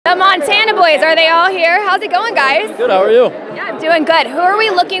The Montana boys, are they all here? How's it going, guys? Good, how are you? Yeah, I'm doing good. Who are we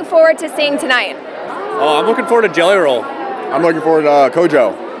looking forward to seeing tonight? Oh, I'm looking forward to Jelly Roll. I'm looking forward to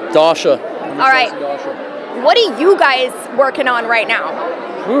Kojo. Dasha. All right. What are you guys working on right now?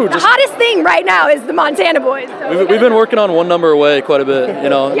 The hottest thing right now is the Montana boys. So We've been working on One Number Away quite a bit, you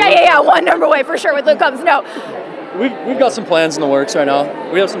know. Yeah. One Number Away for sure with Luke Combs. No. We've got some plans in the works right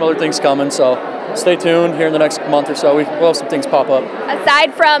now. We have some other things coming, so stay tuned here in the next month or so. We'll have some things pop up.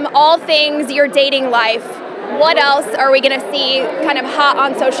 Aside from all things your dating life, what else are we going to see kind of hot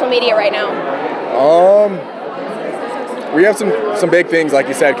on social media right now? We have some big things, like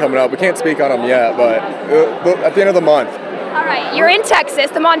you said, coming up. We can't speak on them yet, but at the end of the month. All right, you're in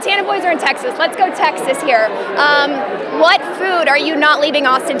Texas. The Montana boys are in Texas. Let's go Texas here. What food are you not leaving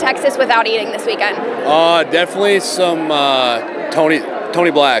Austin, Texas without eating this weekend? Definitely some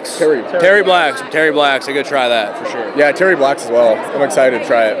Tony Blacks. Terry Blacks. I gotta try that for sure. Yeah, Terry Blacks as well. I'm excited to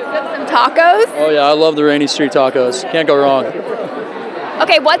try it. Some tacos? Oh yeah, I love the Rainy Street tacos. Can't go wrong.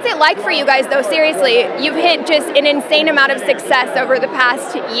 Okay, what's it like for you guys though? Seriously, you've hit just an insane amount of success over the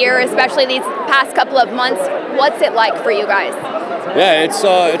past year, especially these past couple of months. What's it like for you guys? Yeah, it's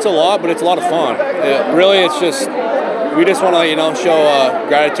a lot, but it's a lot of fun. We just want to show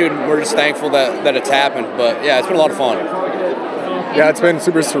gratitude. And we're just thankful that it's happened. But yeah, it's been a lot of fun. Yeah, it's been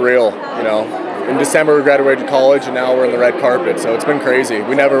super surreal. In December we graduated college, and now we're in the red carpet. So it's been crazy.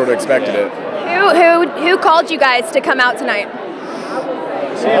 We never would have expected it. Who called you guys to come out tonight?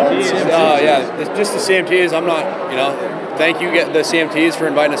 CMTs. Just the CMTs. I'm not, thank you the CMTs for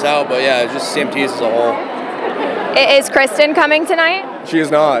inviting us out, but yeah, just CMTs as a whole. Is Kristen coming tonight? She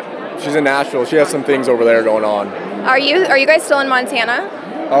is not. She's in Nashville. She has some things over there going on. Are you guys still in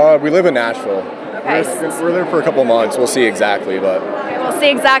Montana? We live in Nashville. Okay. We're there for a couple months. We'll see exactly, but. We'll see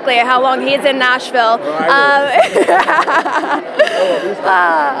exactly how long he's in Nashville. All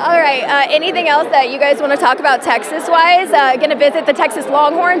right. Anything else that you guys want to talk about Texas-wise? Going to visit the Texas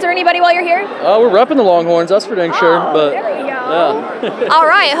Longhorns or anybody while you're here? We're repping the Longhorns, that's for dang sure. But there we go. Yeah. All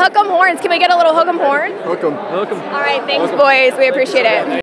right, hook 'em horns. Can we get a little hook 'em horn? Hook 'em. All right, thanks, boys. We appreciate it.